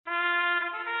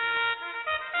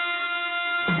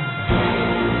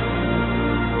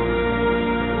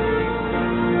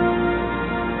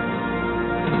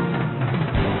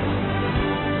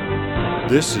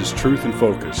This is Truth in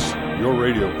Focus, your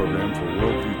radio program for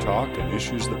worldview talk and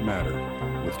issues that matter,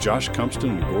 with Josh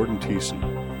Cumpston and Gordon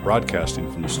Thiessen,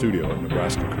 broadcasting from the studio at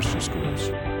Nebraska Christian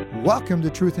Schools. Welcome to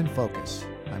Truth in Focus.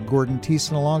 I'm Gordon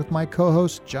Thiessen along with my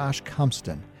co-host Josh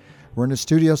Cumpston. We're in the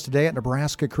studios today at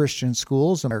Nebraska Christian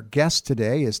Schools, and our guest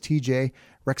today is TJ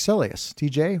Rexilius.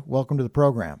 TJ, welcome to the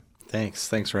program. Thanks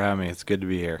for having me. It's good to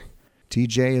be here.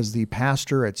 TJ is the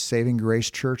pastor at Saving Grace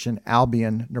Church in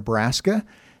Albion, Nebraska,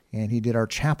 and he did our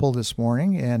chapel this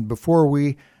morning. And before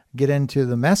we get into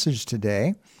the message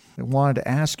today, I wanted to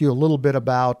ask you a little bit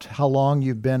about how long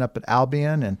you've been up at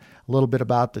Albion and a little bit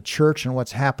about the church and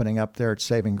what's happening up there at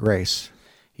Saving Grace.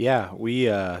 Yeah,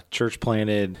 we church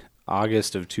planted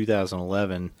August of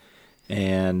 2011,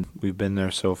 and we've been there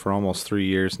for almost 3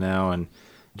 years now, and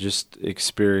just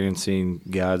experiencing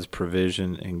God's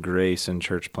provision and grace in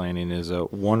church planting is a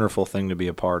wonderful thing to be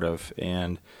a part of,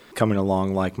 and coming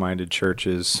along like-minded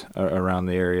churches around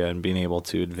the area and being able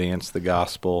to advance the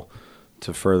gospel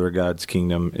to further God's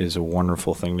kingdom is a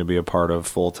wonderful thing to be a part of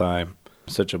full-time.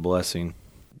 Such a blessing.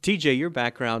 TJ, your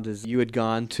background is you had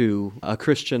gone to a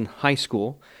Christian high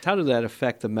school. How did that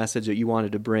affect the message that you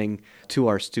wanted to bring to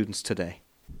our students today?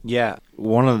 Yeah,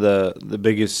 one of the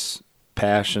biggest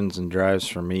passions and drives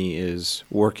for me is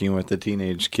working with the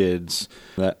teenage kids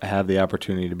that have the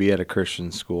opportunity to be at a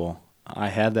Christian school. I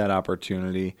had that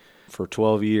opportunity for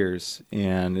 12 years,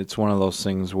 and it's one of those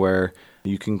things where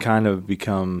you can kind of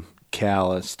become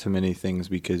callous to many things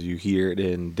because you hear it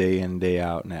in, day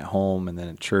out, and at home, and then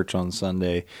at church on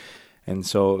Sunday. And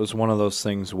so it was one of those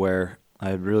things where I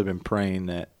had really been praying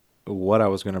that what I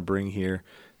was going to bring here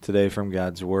today from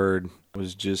God's Word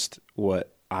was just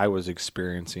what I was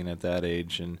experiencing at that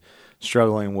age and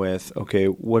struggling with, okay,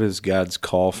 what is God's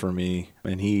call for me?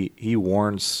 And he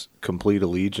warrants complete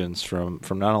allegiance from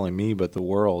not only me, but the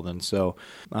world. And so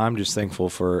I'm just thankful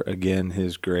for, again,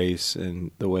 His grace and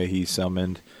the way He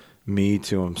summoned me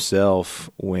to Himself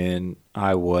when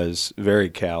I was very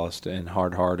calloused and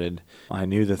hard-hearted. I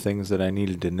knew the things that I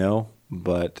needed to know,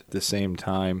 but at the same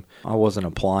time, I wasn't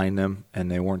applying them, and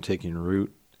they weren't taking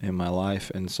root in my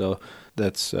life. And so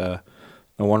that's a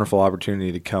wonderful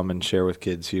opportunity to come and share with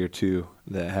kids here too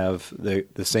that have the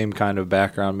same kind of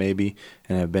background maybe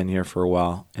and have been here for a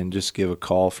while, and just give a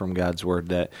call from God's Word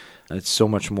that it's so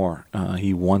much more.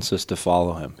 He wants us to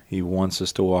follow Him. He wants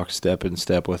us to walk step in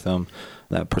step with Him.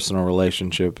 That personal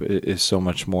relationship is so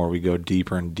much more. We go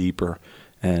deeper and deeper,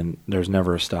 and there's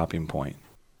never a stopping point.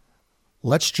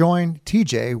 Let's join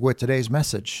TJ with today's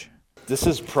message. This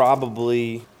is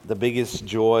probably the biggest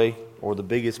joy or the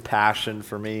biggest passion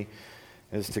for me,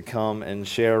 is to come and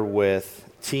share with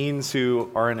teens who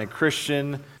are in a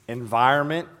Christian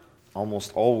environment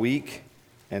almost all week.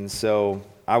 And so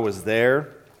I was there,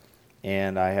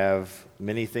 and I have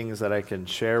many things that I can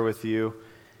share with you.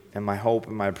 And my hope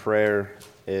and my prayer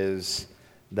is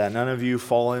that none of you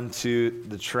fall into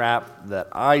the trap that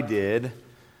I did,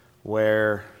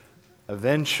 where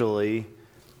eventually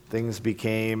things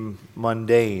became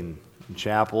mundane.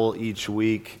 Chapel each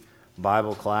week,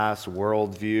 Bible class,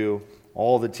 worldview,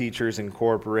 all the teachers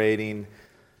incorporating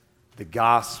the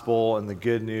gospel and the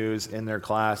good news in their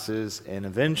classes, and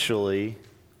eventually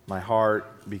my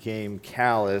heart became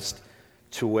calloused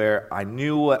to where I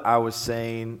knew what I was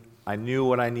saying, I knew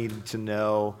what I needed to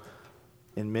know.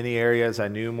 In many areas, I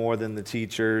knew more than the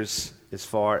teachers as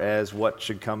far as what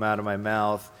should come out of my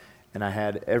mouth, and I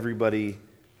had everybody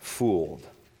fooled.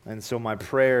 And so my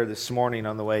prayer this morning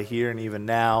on the way here and even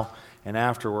now and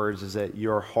afterwards is that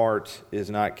your heart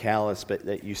is not callous, but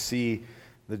that you see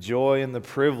the joy and the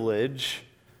privilege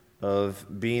of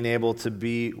being able to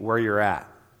be where you're at.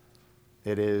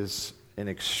 It is an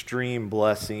extreme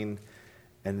blessing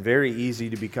and very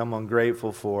easy to become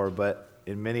ungrateful for, but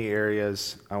in many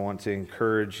areas I want to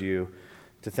encourage you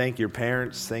to thank your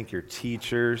parents, thank your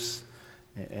teachers,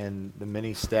 and the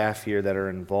many staff here that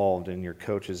are involved, and your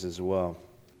coaches as well.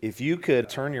 If you could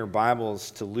turn your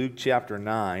Bibles to Luke chapter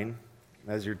 9.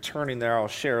 As you're turning there, I'll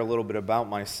share a little bit about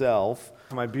myself.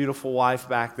 My beautiful wife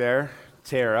back there,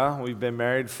 Tara, we've been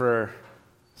married for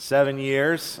 7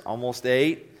 years, almost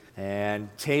 8, and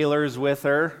Taylor's with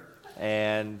her,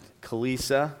 and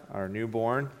Kalisa, our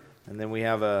newborn, and then we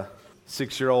have a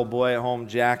 6-year-old boy at home,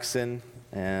 Jackson,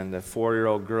 and a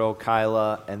 4-year-old girl,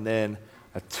 Kyla, and then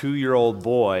a 2-year-old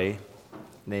boy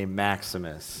named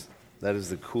Maximus. That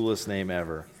is the coolest name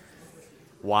ever.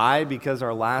 Why? Because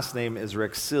our last name is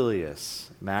Rexilius,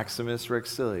 Maximus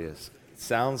Rexilius.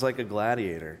 Sounds like a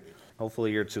gladiator.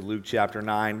 Hopefully you're to Luke chapter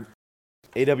 9.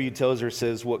 A.W. Tozer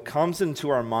says, what comes into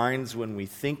our minds when we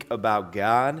think about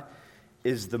God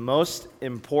is the most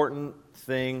important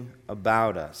thing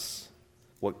about us.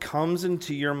 what comes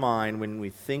into your mind when we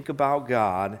think about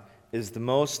God is the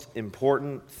most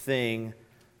important thing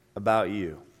about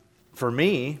you. For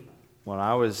me, when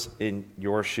I was in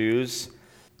your shoes,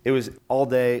 it was all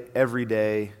day, every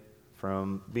day,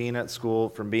 from being at school,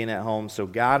 from being at home. So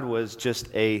God was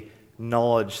just a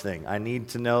knowledge thing. I need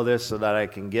to know this so that I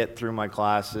can get through my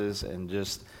classes and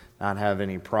just not have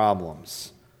any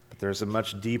problems. But there's a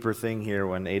much deeper thing here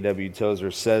when A.W. Tozer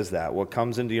says that. What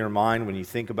comes into your mind when you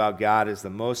think about God is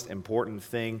the most important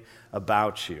thing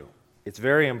about you. It's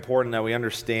very important that we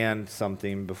understand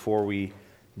something before we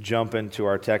jump into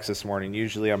our text this morning.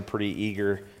 Usually I'm pretty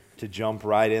eager to jump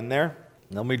right in there.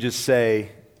 Let me just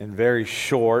say, in very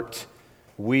short,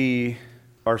 we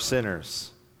are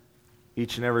sinners.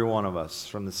 Each and every one of us.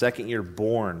 From the second you're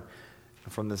born,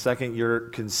 from the second you're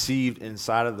conceived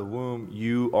inside of the womb,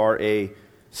 you are a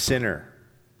sinner.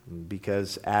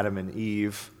 Because Adam and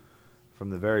Eve, from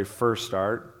the very first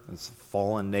start, it's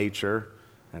fallen nature,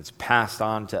 and it's passed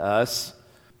on to us,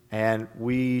 and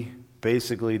we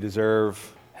basically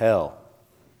deserve hell.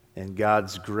 In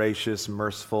God's gracious,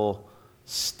 merciful,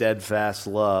 steadfast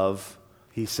love,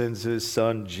 He sends His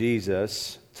Son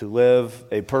Jesus to live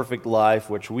a perfect life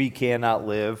which we cannot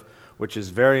live, which is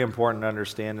very important to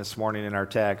understand this morning in our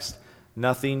text.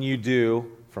 Nothing you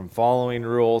do, from following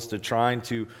rules to trying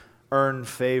to earn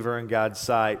favor in God's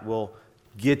sight, will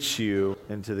get you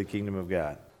into the kingdom of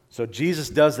God. So Jesus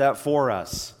does that for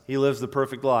us. He lives the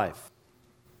perfect life.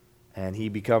 And He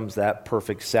becomes that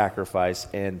perfect sacrifice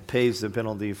and pays the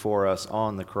penalty for us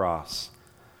on the cross.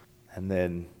 And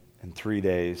then in 3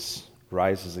 days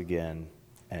rises again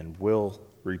and will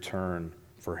return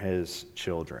for His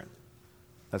children.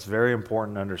 That's very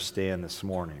important to understand this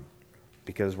morning,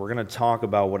 because we're going to talk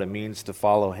about what it means to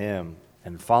follow Him.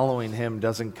 And following Him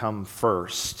doesn't come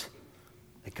first.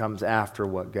 It comes after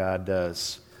what God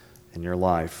does in your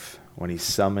life when He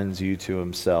summons you to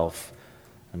Himself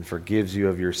and forgives you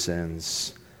of your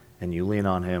sins, and you lean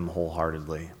on Him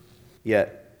wholeheartedly.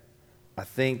 Yet, I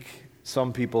think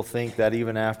some people think that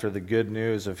even after the good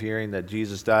news of hearing that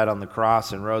Jesus died on the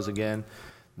cross and rose again,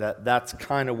 that's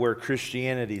kind of where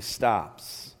Christianity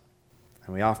stops.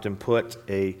 And we often put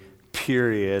a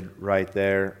period right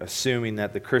there, assuming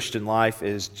that the Christian life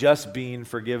is just being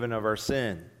forgiven of our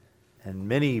sin. And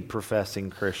many professing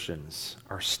Christians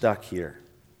are stuck here.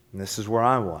 And this is where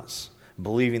I was,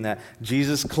 believing that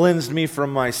Jesus cleansed me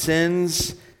from my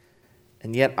sins,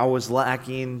 and yet I was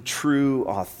lacking true,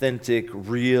 authentic,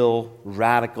 real,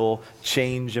 radical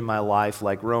change in my life,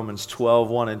 like Romans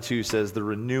 12:1 and 2 says, the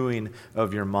renewing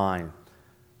of your mind,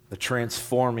 the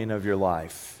transforming of your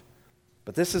life.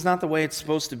 But this is not the way it's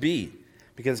supposed to be,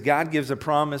 because God gives a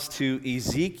promise to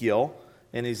Ezekiel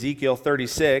in Ezekiel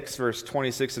 36, verse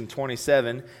 26 and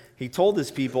 27. He told His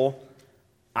people,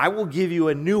 I will give you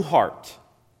a new heart,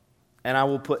 and I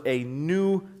will put a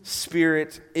new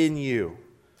spirit in you.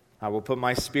 I will put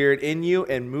my spirit in you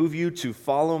and move you to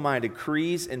follow my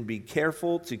decrees and be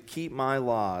careful to keep my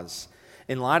laws.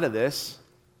 In light of this,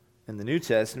 in the New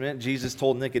Testament, Jesus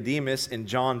told Nicodemus in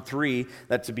John 3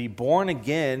 that to be born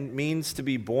again means to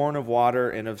be born of water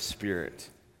and of spirit.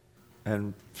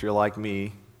 And if you're like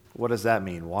me, what does that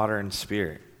mean, water and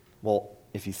spirit? Well,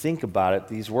 if you think about it,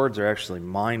 these words are actually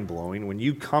mind-blowing. When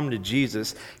you come to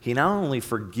Jesus, He not only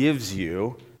forgives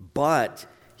you, but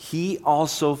He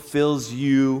also fills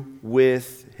you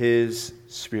with His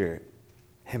Spirit,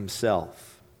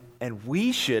 Himself. And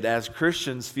we should, as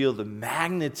Christians, feel the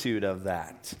magnitude of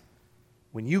that.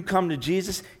 When you come to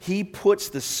Jesus, He puts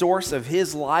the source of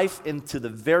His life into the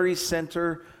very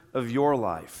center of your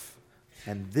life.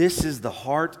 And this is the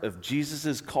heart of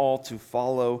Jesus' call to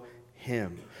follow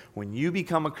Him. When you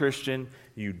become a Christian,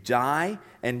 you die,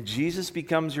 and Jesus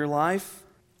becomes your life.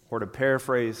 Or to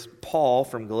paraphrase Paul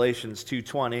from Galatians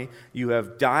 2:20, you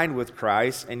have died with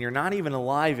Christ, and you're not even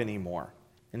alive anymore.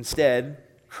 Instead,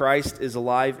 Christ is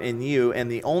alive in you,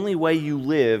 and the only way you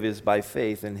live is by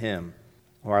faith in Him.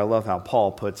 Or I love how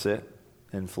Paul puts it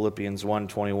in Philippians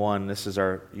 1:21. This is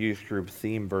our youth group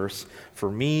theme verse.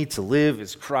 For me to live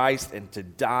is Christ, and to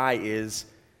die is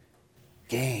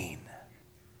gain.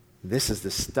 This is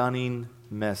the stunning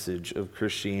message of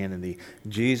Christianity.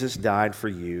 Jesus died for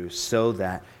you so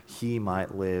that He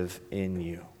might live in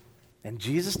you. And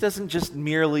Jesus doesn't just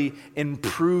merely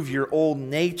improve your old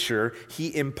nature,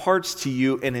 He imparts to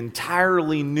you an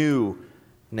entirely new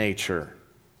nature.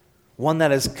 One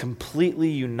that is completely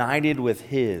united with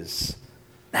His.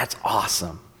 That's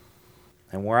awesome.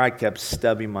 And where I kept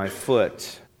stubbing my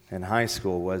foot in high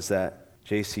school was that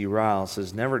J.C. Ryle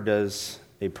says, never does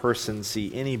a person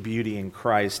see any beauty in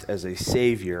Christ as a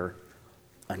Savior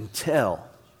until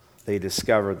they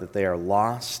discover that they are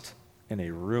lost and a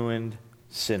ruined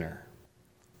sinner.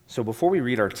 So before we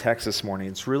read our text this morning,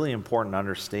 it's really important to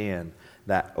understand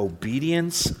that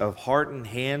obedience of heart and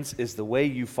hands is the way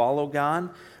you follow God,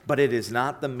 but it is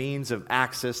not the means of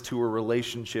access to a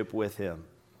relationship with Him.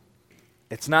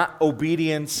 It's not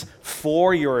obedience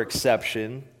for your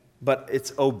exception, but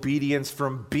it's obedience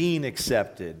from being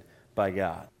accepted by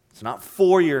God. It's not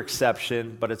for your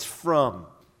exception, but it's from.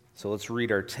 So let's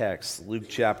read our text, Luke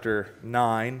chapter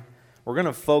 9. We're going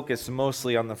to focus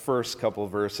mostly on the first couple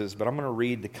of verses, but I'm going to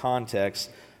read the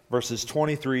context, verses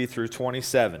 23 through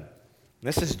 27.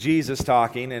 This is Jesus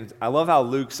talking, and I love how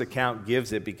Luke's account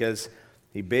gives it because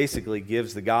he basically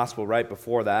gives the gospel right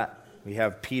before that. We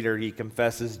have Peter, he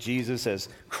confesses Jesus as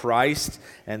Christ,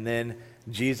 and then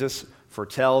Jesus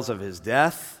foretells of his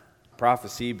death,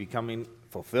 prophecy becoming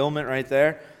fulfillment right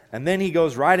there. And then he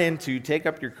goes right into, take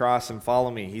up your cross and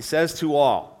follow me. He says to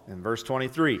all, in verse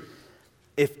 23,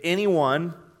 if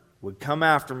anyone would come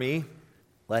after me,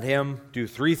 let him do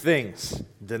three things.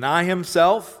 Deny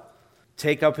himself,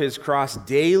 take up his cross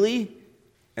daily,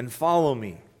 and follow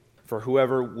me. For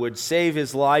whoever would save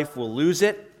his life will lose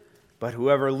it, but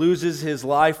whoever loses his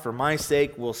life for my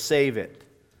sake will save it.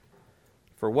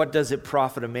 For what does it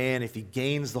profit a man if he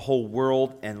gains the whole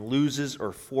world and loses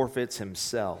or forfeits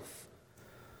himself?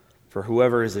 For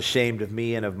whoever is ashamed of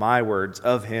me and of my words,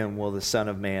 of him will the Son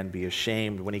of Man be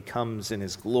ashamed when he comes in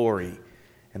his glory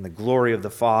and the glory of the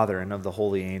Father and of the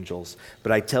holy angels.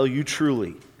 But I tell you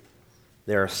truly,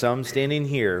 there are some standing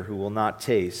here who will not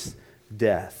taste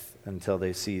death until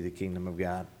they see the kingdom of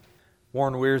God.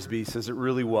 Warren Wiersbe says it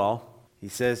really well. He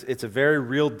says it's a very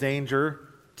real danger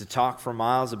to talk for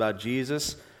miles about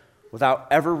Jesus without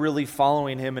ever really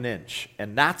following him an inch.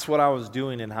 And that's what I was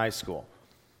doing in high school.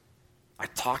 I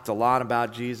talked a lot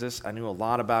about Jesus. I knew a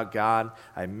lot about God.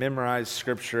 I memorized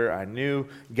Scripture. I knew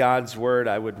God's Word.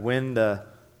 I would win the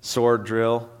sword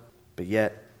drill. But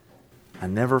yet, I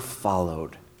never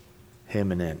followed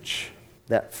him an inch.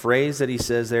 That phrase that he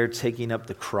says there, taking up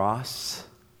the cross,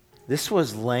 this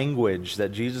was language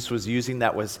that Jesus was using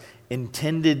that was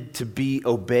intended to be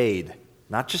obeyed,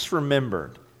 not just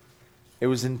remembered. It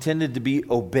was intended to be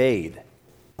obeyed.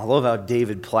 I love how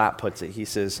David Platt puts it. He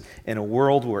says, in a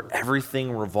world where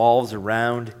everything revolves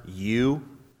around you,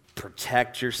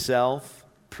 protect yourself,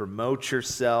 promote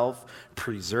yourself,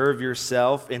 preserve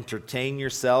yourself, entertain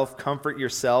yourself, comfort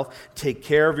yourself, take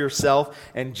care of yourself.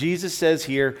 And Jesus says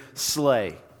here,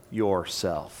 slay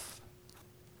yourself.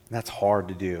 That's hard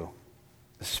to do,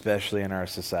 especially in our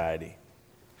society.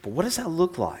 But what does that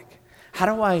look like? How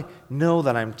do I know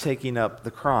that I'm taking up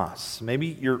the cross? Maybe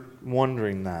you're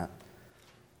wondering that.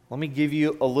 Let me give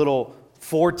you a little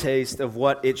foretaste of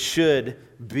what it should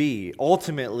be.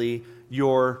 Ultimately,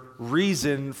 your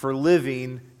reason for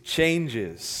living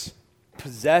changes.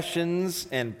 Possessions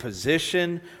and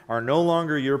position are no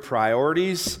longer your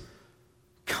priorities.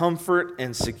 Comfort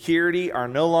and security are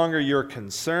no longer your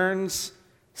concerns.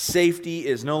 Safety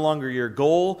is no longer your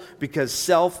goal because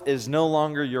self is no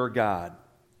longer your God.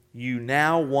 You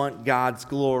now want God's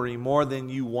glory more than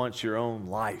you want your own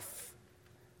life.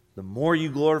 The more you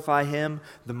glorify Him,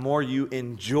 the more you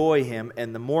enjoy Him,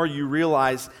 and the more you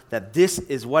realize that this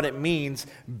is what it means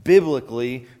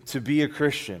biblically to be a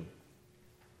Christian.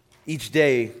 Each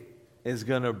day is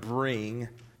going to bring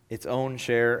its own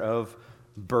share of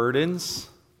burdens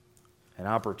and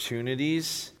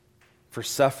opportunities for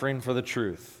suffering for the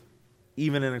truth,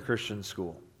 even in a Christian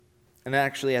school. And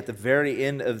actually, at the very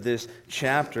end of this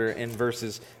chapter, in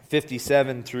verses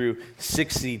 57 through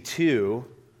 62,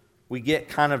 we get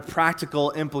kind of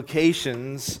practical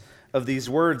implications of these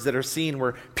words that are seen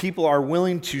where people are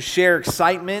willing to share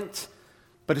excitement,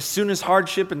 but as soon as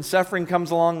hardship and suffering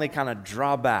comes along, they kind of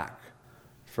draw back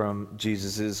from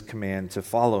Jesus' command to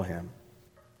follow Him.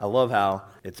 I love how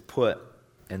it's put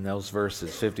in those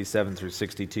verses, 57 through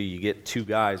 62. You get two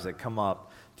guys that come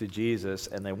up to Jesus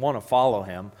and they want to follow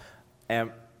Him, and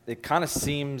it kind of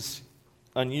seems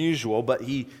unusual, but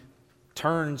He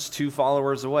turns two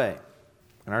followers away.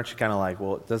 And aren't you kind of like,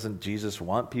 well, doesn't Jesus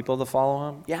want people to follow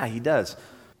Him? Yeah, He does.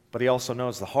 But He also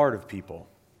knows the heart of people.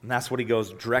 And that's what He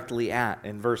goes directly at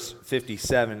in verse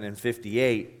 57 and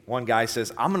 58. One guy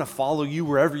says, I'm going to follow you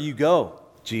wherever you go,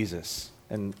 Jesus,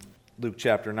 in Luke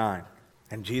chapter 9.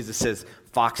 And Jesus says,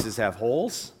 foxes have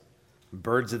holes,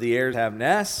 birds of the air have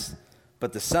nests,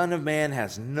 but the Son of Man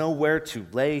has nowhere to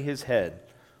lay His head.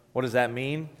 What does that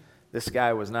mean? This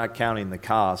guy was not counting the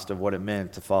cost of what it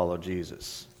meant to follow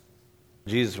Jesus.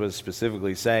 Jesus was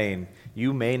specifically saying,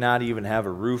 you may not even have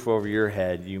a roof over your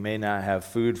head. You may not have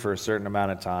food for a certain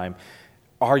amount of time.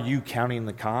 Are you counting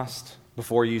the cost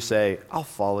before you say, I'll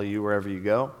follow you wherever you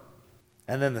go?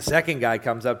 And then the second guy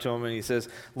comes up to him and he says,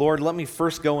 Lord, let me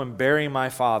first go and bury my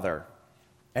father.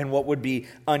 And what would be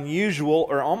unusual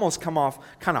or almost come off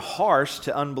kind of harsh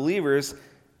to unbelievers,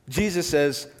 Jesus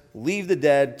says, leave the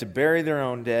dead to bury their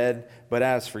own dead, but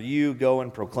as for you, go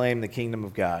and proclaim the kingdom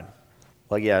of God.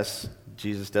 Well, yes,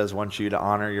 Jesus does want you to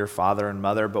honor your father and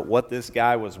mother, but what this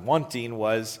guy was wanting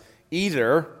was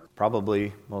either,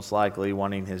 probably most likely,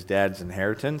 wanting his dad's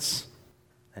inheritance,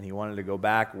 and he wanted to go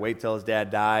back, wait till his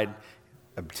dad died,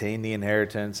 obtain the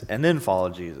inheritance, and then follow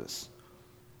Jesus.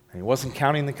 And he wasn't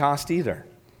counting the cost either.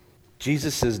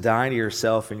 Jesus says, die to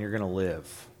yourself and you're going to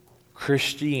live.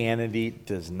 Christianity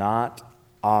does not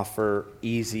offer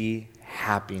easy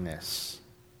happiness,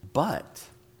 but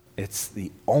it's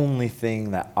the only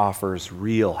thing that offers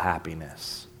real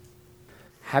happiness.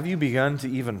 Have you begun to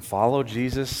even follow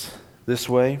Jesus this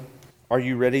way? Are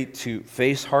you ready to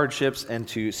face hardships and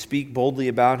to speak boldly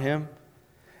about him?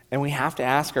 And we have to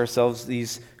ask ourselves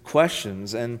these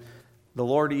questions. And the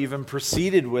Lord even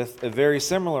proceeded with a very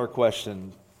similar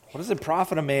question. What does it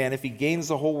profit a man if he gains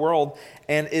the whole world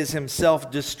and is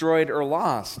himself destroyed or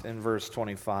lost? In verse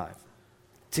 25.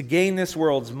 To gain this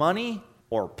world's money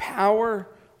or power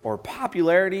or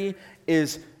popularity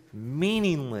is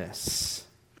meaningless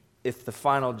if the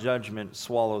final judgment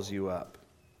swallows you up.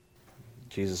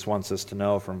 Jesus wants us to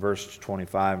know from verse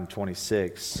 25 and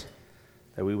 26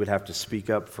 that we would have to speak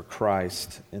up for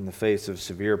Christ in the face of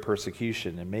severe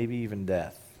persecution and maybe even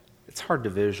death. It's hard to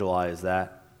visualize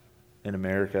that in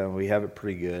America. We have it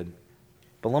pretty good.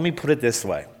 But let me put it this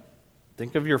way.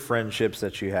 Think of your friendships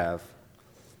that you have.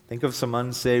 Think of some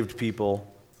unsaved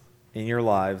people in your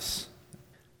lives.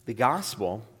 The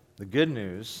gospel, the good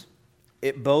news,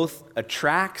 it both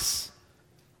attracts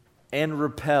and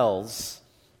repels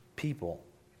people.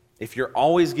 If you're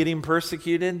always getting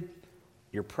persecuted,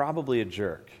 you're probably a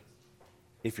jerk.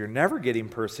 If you're never getting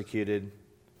persecuted,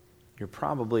 you're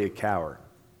probably a coward.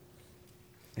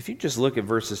 If you just look at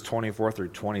verses 24 through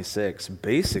 26,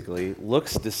 basically,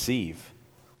 looks deceive.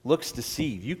 Looks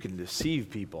deceive. You can deceive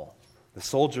people. The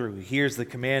soldier who hears the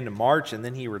command to march and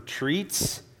then he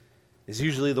retreats is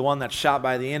usually the one that's shot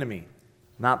by the enemy,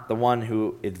 not the one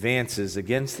who advances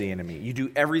against the enemy. You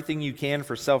do everything you can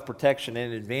for self-protection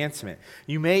and advancement.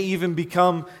 You may even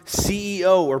become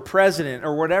CEO or president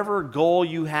or whatever goal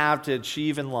you have to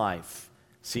achieve in life.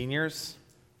 Seniors,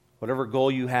 whatever goal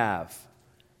you have.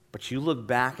 But you look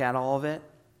back at all of it,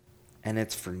 and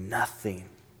it's for nothing.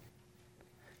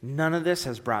 None of this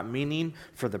has brought meaning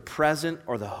for the present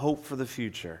or the hope for the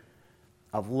future.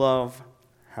 I love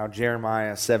how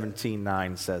Jeremiah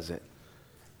 17:9 says it.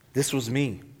 This was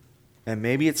me, and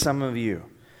maybe it's some of you.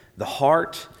 The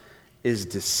heart is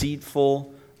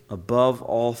deceitful above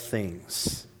all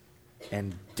things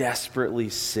and desperately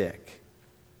sick.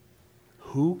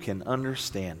 Who can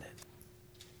understand it?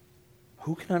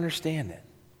 Who can understand it?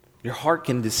 Your heart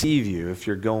can deceive you if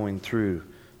you're going through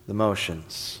the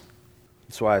motions.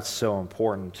 That's why it's so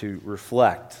important to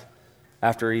reflect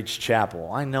after each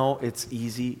chapel. I know it's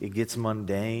easy, it gets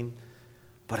mundane,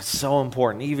 but it's so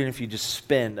important. Even if you just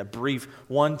spend a brief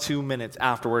 1-2 minutes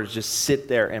afterwards, just sit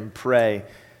there and pray,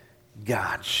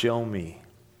 God, show me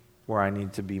where I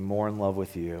need to be more in love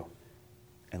with you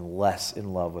and less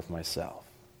in love with myself.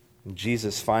 And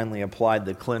Jesus finally applied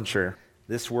the clincher.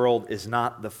 This world is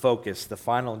not the focus. The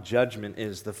final judgment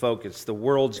is the focus. The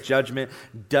world's judgment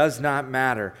does not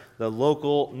matter. The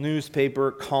local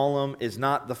newspaper column is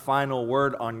not the final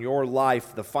word on your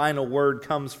life. The final word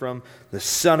comes from the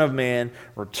Son of Man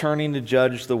returning to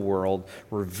judge the world,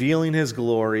 revealing his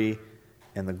glory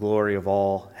and the glory of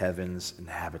all heaven's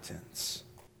inhabitants.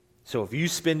 So if you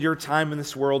spend your time in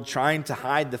this world trying to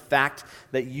hide the fact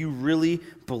that you really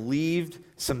believed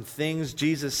some things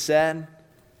Jesus said,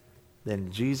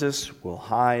 then Jesus will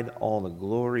hide all the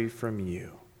glory from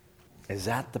you. Is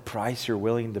that the price you're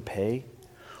willing to pay?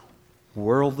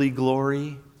 Worldly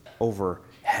glory over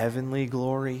heavenly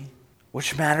glory?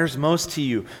 Which matters most to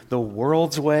you, the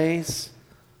world's ways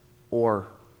or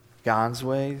God's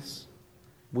ways?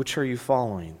 Which are you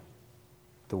following?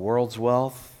 The world's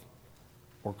wealth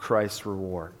or Christ's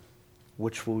reward?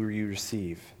 Which will you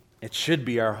receive? It should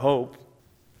be our hope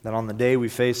that on the day we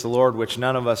face the Lord, which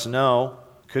none of us know,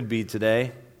 could be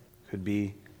today, could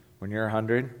be when you're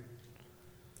 100.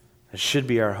 It should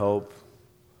be our hope.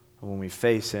 When we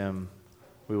face him,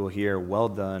 we will hear, well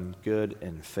done, good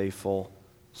and faithful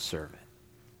servant.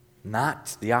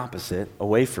 Not the opposite,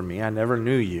 away from me, I never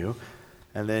knew you.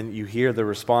 And then you hear the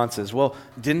responses, well,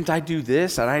 didn't I do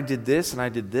this, and I did this, and I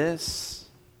did this?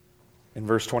 In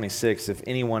verse 26, if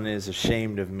anyone is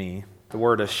ashamed of me, the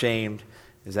word ashamed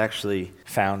is actually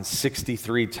found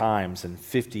 63 times in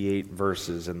 58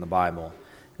 verses in the Bible.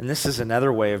 And this is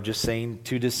another way of just saying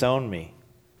to disown me,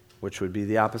 which would be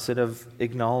the opposite of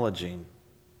acknowledging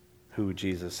who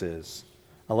Jesus is.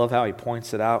 I love how he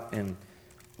points it out in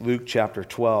Luke chapter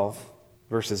 12,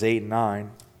 verses 8 and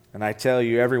 9. And I tell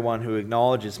you, everyone who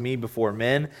acknowledges me before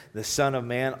men, the Son of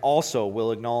Man also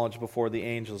will acknowledge before the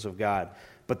angels of God.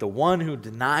 But the one who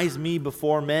denies me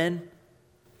before men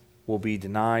will be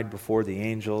denied before the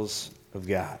angels of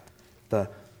God.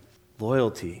 The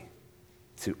loyalty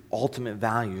to ultimate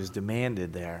values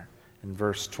demanded there in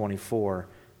verse 24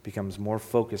 becomes more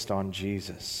focused on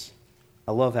Jesus.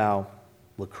 I love how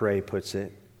Lecrae puts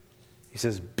it. He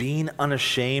says, being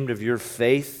unashamed of your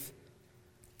faith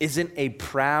isn't a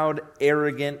proud,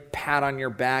 arrogant pat on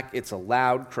your back. It's a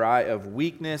loud cry of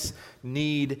weakness,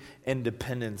 need, and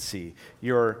dependency.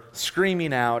 You're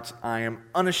screaming out, I am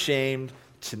unashamed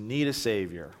to need a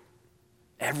Savior.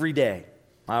 Every day.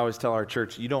 I always tell our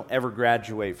church, you don't ever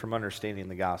graduate from understanding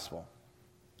the gospel.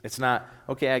 It's not,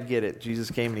 okay, I get it. Jesus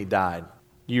came and he died.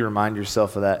 You remind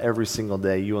yourself of that every single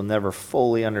day. You will never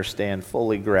fully understand,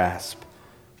 fully grasp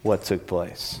what took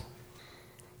place.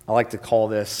 I like to call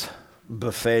this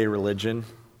buffet religion.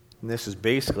 And this is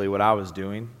basically what I was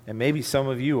doing, and maybe some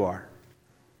of you are,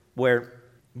 where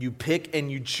you pick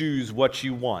and you choose what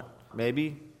you want.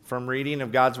 Maybe from reading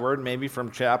of God's Word, maybe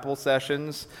from chapel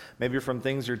sessions, maybe from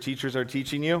things your teachers are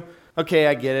teaching you. Okay,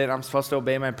 I get it. I'm supposed to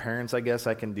obey my parents. I guess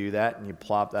I can do that. And you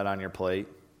plop that on your plate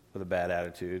with a bad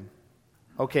attitude.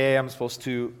 Okay, I'm supposed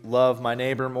to love my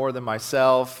neighbor more than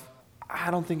myself.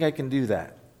 I don't think I can do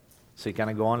that. So you kind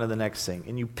of go on to the next thing.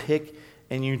 And you pick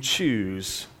and you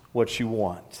choose what you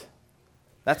want.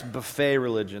 That's buffet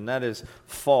religion. That is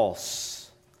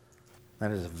false.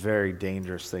 That is a very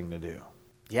dangerous thing to do.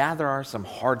 Yeah, there are some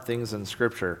hard things in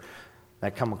Scripture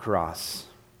that come across.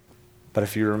 But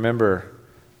if you remember,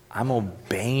 I'm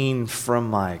obeying from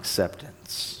my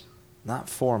acceptance, not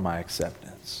for my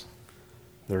acceptance.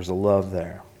 There's a love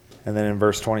there. And then in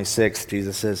verse 26,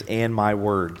 Jesus says, and my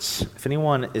words. If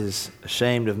anyone is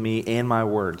ashamed of me and my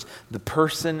words, the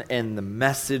person and the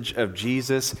message of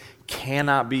Jesus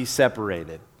cannot be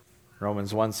separated.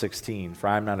 Romans 1:16, for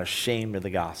I am not ashamed of the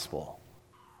gospel.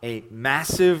 A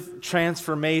massive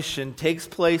transformation takes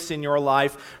place in your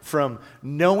life from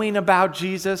knowing about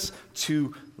Jesus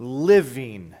to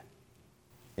living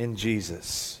in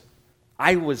Jesus.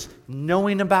 I was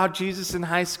knowing about Jesus in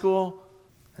high school,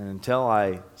 and until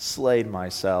I slayed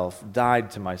myself,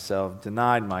 died to myself,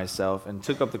 denied myself, and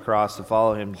took up the cross to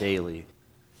follow him daily,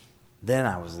 then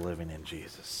I was living in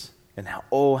Jesus. And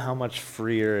how much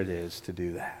freer it is to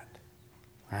do that.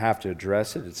 I have to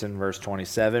address it. It's in verse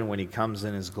 27 when he comes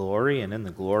in his glory and in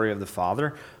the glory of the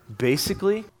Father.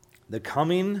 Basically, the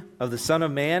coming of the Son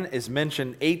of Man is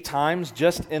mentioned 8 times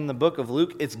just in the book of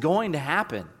Luke. It's going to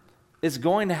happen. It's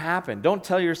going to happen. Don't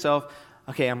tell yourself,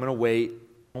 okay, I'm going to wait.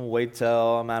 I'm going to wait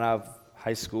till I'm out of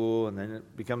high school, and then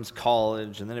it becomes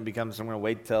college, and then it becomes I'm going to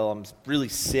wait till I'm really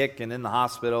sick and in the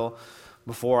hospital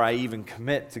before I even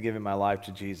commit to giving my life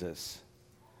to Jesus.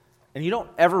 And you don't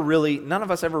ever really, none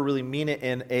of us ever really mean it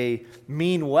in a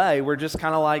mean way. We're just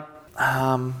kind of like,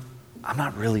 I'm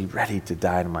not really ready to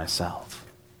die to myself.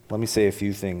 Let me say a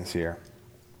few things here.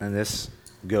 And this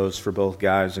goes for both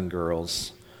guys and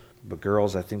girls. But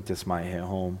girls, I think this might hit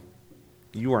home.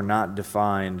 You are not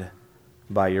defined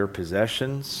by your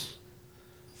possessions,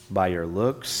 by your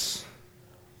looks,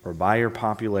 or by your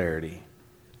popularity.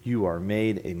 You are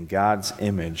made in God's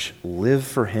image. Live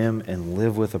for him and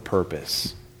live with a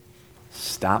purpose.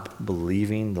 Stop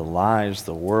believing the lies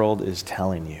the world is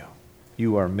telling you.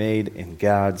 You are made in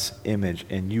God's image,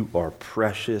 and you are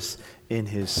precious in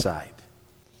his sight.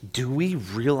 Do we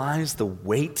realize the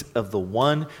weight of the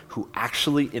one who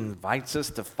actually invites us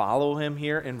to follow him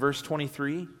here in verse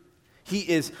 23? He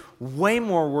is way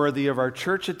more worthy of our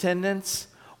church attendance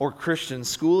or Christian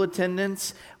school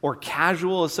attendance or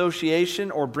casual association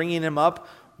or bringing him up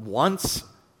once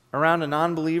around a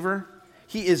non-believer.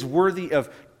 He is worthy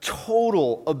of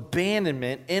total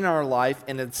abandonment in our life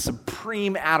and its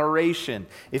supreme adoration.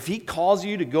 If he calls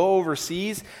you to go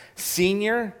overseas,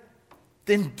 senior,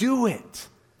 then do it.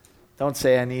 Don't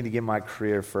say, I need to get my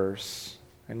career first.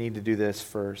 I need to do this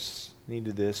first. I need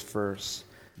to do this first.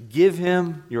 Give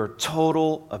him your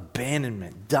total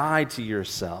abandonment. Die to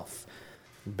yourself.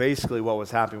 Basically, what was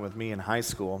happening with me in high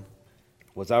school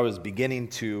was I was beginning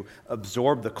to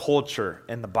absorb the culture,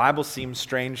 and the Bible seemed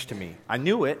strange to me. I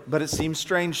knew it, but it seemed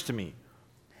strange to me.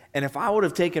 And if I would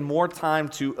have taken more time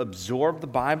to absorb the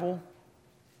Bible,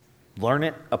 learn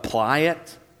it, apply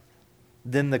it,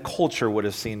 then the culture would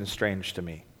have seemed strange to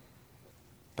me.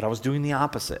 But I was doing the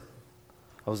opposite.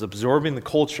 I was absorbing the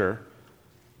culture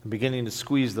and beginning to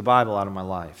squeeze the Bible out of my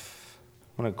life.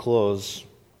 I'm going to close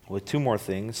with two more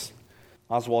things.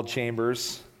 Oswald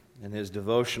Chambers, in his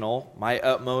devotional, My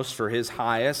Utmost for His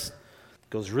Highest,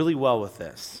 goes really well with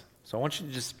this. So I want you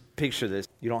to just picture this.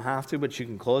 You don't have to, but you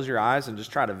can close your eyes and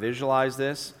just try to visualize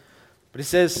this. But he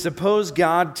says, suppose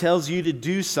God tells you to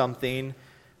do something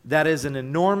that is an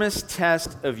enormous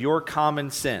test of your common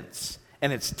sense,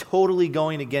 and it's totally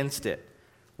going against it.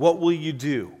 What will you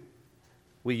do?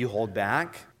 Will you hold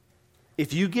back?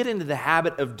 If you get into the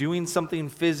habit of doing something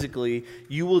physically,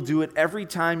 you will do it every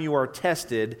time you are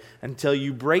tested until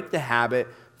you break the habit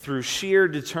through sheer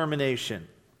determination.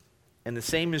 And the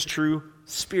same is true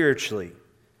spiritually.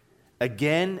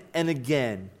 Again and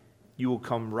again, you will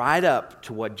come right up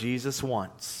to what Jesus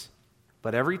wants.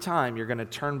 But every time you're going to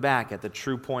turn back at the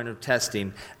true point of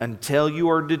testing until you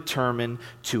are determined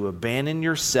to abandon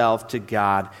yourself to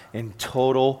God in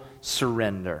total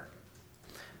surrender.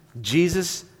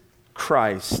 Jesus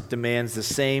Christ demands the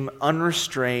same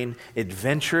unrestrained,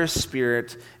 adventurous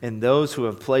spirit in those who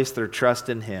have placed their trust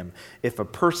in Him. If a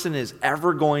person is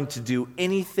ever going to do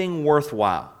anything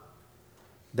worthwhile,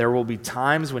 there will be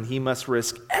times when he must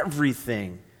risk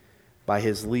everything by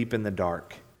his leap in the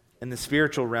dark. In the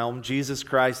spiritual realm, Jesus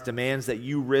Christ demands that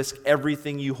you risk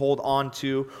everything you hold on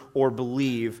to or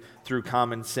believe through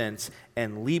common sense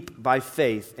and leap by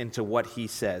faith into what He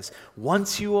says.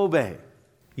 Once you obey,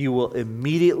 you will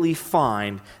immediately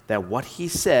find that what He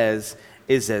says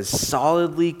is as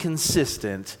solidly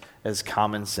consistent as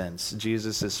common sense.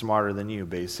 Jesus is smarter than you,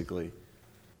 basically.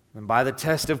 And by the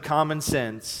test of common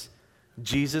sense,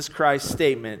 Jesus Christ's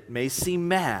statement may seem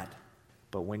mad,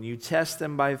 but when you test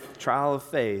them by trial of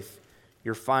faith,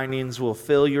 your findings will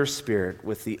fill your spirit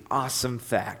with the awesome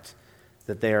fact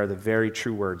that they are the very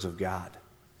true words of God.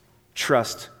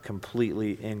 Trust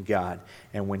completely in God.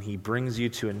 And when He brings you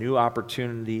to a new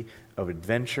opportunity of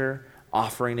adventure,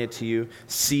 offering it to you,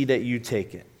 see that you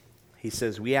take it. He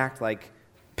says we act like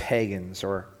pagans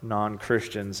or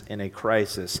non-Christians in a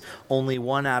crisis. Only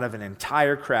one out of an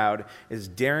entire crowd is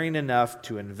daring enough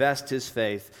to invest his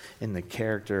faith in the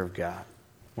character of God.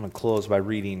 I want to close by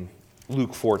reading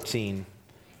Luke 14,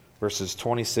 verses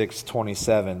 26,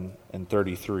 27, and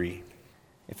 33.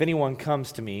 If anyone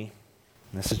comes to me,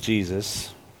 and this is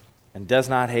Jesus, and does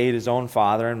not hate his own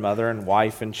father and mother and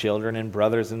wife and children and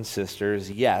brothers and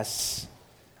sisters, yes,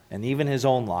 and even his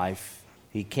own life,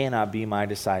 he cannot be my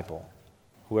disciple.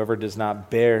 Whoever does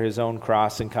not bear his own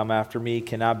cross and come after me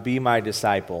cannot be my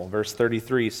disciple. Verse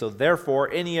 33, so therefore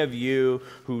any of you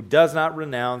who does not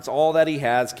renounce all that he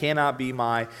has cannot be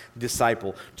my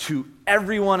disciple. To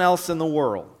everyone else in the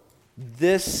world,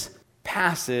 this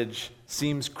passage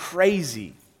seems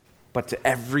crazy, but to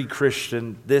every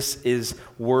Christian, this is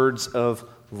words of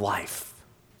life.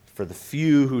 For the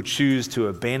few who choose to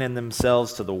abandon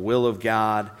themselves to the will of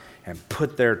God and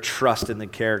put their trust in the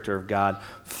character of God,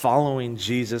 following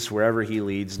Jesus wherever He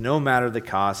leads, no matter the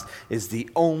cost, is the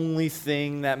only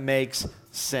thing that makes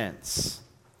sense.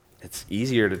 It's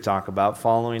easier to talk about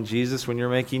following Jesus when you're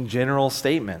making general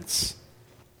statements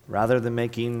rather than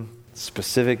making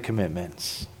specific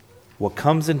commitments. What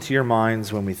comes into your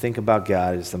minds when we think about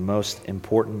God is the most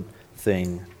important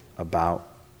thing about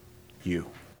you.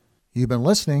 You've been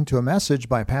listening to a message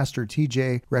by Pastor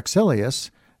T.J. Rexilius,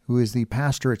 who is the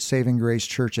pastor at Saving Grace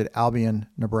Church at Albion,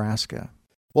 Nebraska.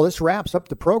 Well, this wraps up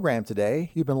the program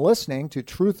today. You've been listening to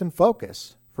Truth in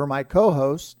Focus. For my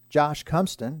co-host, Josh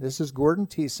Cumston, this is Gordon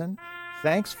Thiessen.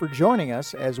 Thanks for joining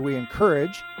us as we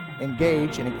encourage,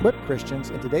 engage, and equip Christians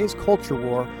in today's culture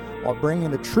war while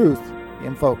bringing the truth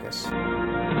in focus.